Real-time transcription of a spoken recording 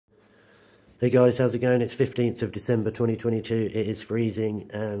Hey guys, how's it going? It's 15th of December 2022. It is freezing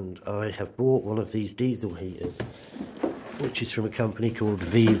and I have bought one of these diesel heaters, which is from a company called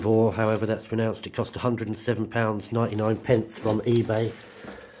Vivor, however that's pronounced. It cost £107.99 from eBay.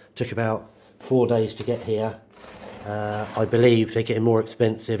 Took about 4 days to get here. I believe they're getting more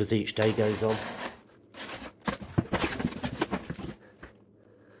expensive as each day goes on.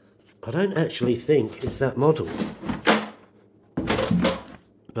 I don't actually think it's that model,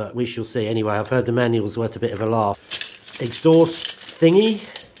 but we shall see. Anyway, I've heard the manual's worth a bit of a laugh. Exhaust thingy.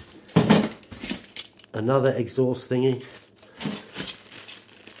 Another exhaust thingy.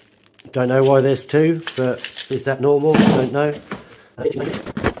 Don't know why there's two, but is that normal? I don't know.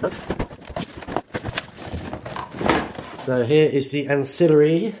 So here is the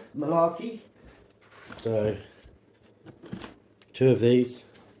ancillary malarkey. So, two of these.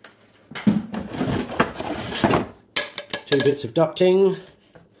 2 bits of ducting.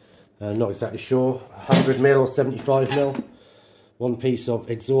 Not exactly sure, 100mm or 75mm. 1 piece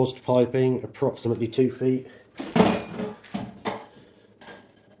of exhaust piping, approximately 2 feet.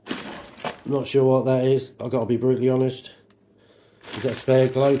 Not sure what that is, I've got to be brutally honest. Is that a spare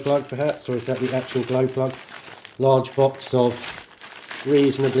glow plug perhaps, or is that the actual glow plug? Large box of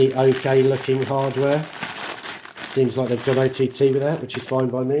reasonably okay looking hardware. Seems like they've done OTT with that, which is fine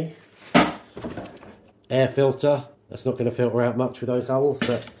by me. Air filter, that's not going to filter out much with those holes,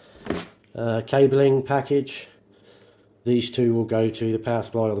 but cabling package. These two will go to the power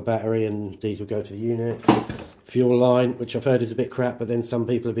supply or the battery, and these will go to the unit. Fuel line, which I've heard is a bit crap, but then some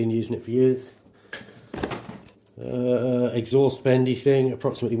people have been using it for years. Exhaust bendy thing,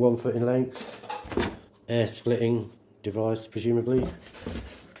 approximately 1 foot in length. Air splitting device, presumably.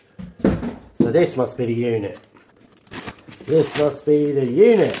 So this must be the unit. This must be the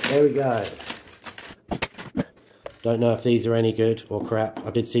unit. There we go. Don't know if these are any good or crap.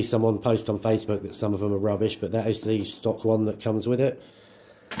 I did see someone post on Facebook that some of them are rubbish, but that is the stock one that comes with it.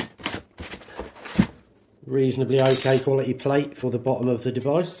 Reasonably okay quality plate for the bottom of the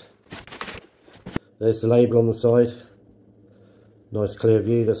device. There's the label on the side. Nice clear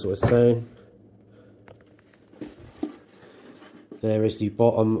view, that's what it's saying. There is the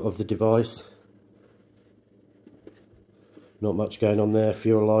bottom of the device. Not much going on there.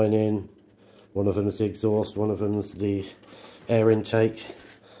 Fuel line in. One of them is the exhaust, one of them is the air intake.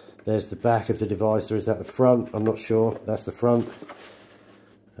 There's the back of the device, or is that the front? I'm not sure. That's the front.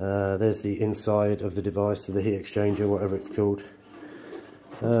 There's the inside of the device, so the heat exchanger, whatever it's called.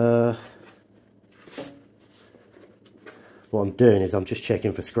 What I'm doing is I'm just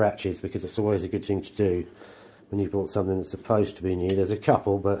checking for scratches, because it's always a good thing to do when you've bought something that's supposed to be new. There's a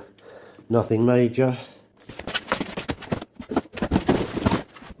couple, but nothing major.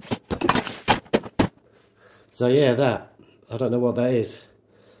 So yeah, that. I don't know what that is.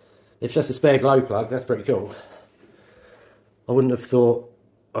 It's just a spare glow plug, that's pretty cool. I wouldn't have thought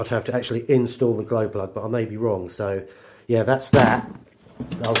I'd have to actually install the glow plug, but I may be wrong. So yeah, that's that.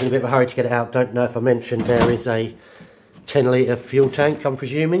 I was in a bit of a hurry to get it out. Don't know if I mentioned there is a 10-litre fuel tank, I'm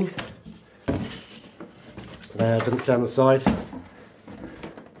presuming. Doesn't say on the side.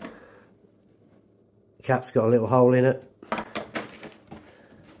 The cap's got a little hole in it.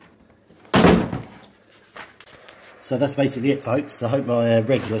 So that's basically it, folks. I hope my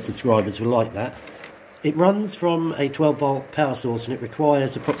regular subscribers will like that. It runs from a 12-volt power source, and it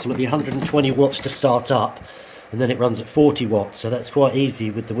requires approximately 120 watts to start up, and then it runs at 40 watts, so that's quite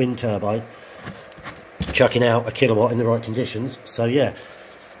easy with the wind turbine, chucking out a kilowatt in the right conditions. So yeah,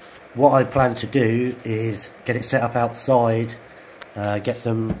 what I plan to do is get it set up outside, get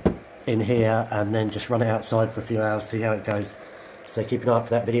some in here, and then just run it outside for a few hours, see how it goes. So keep an eye out for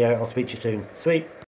that video. I'll speak to you soon. Sweet.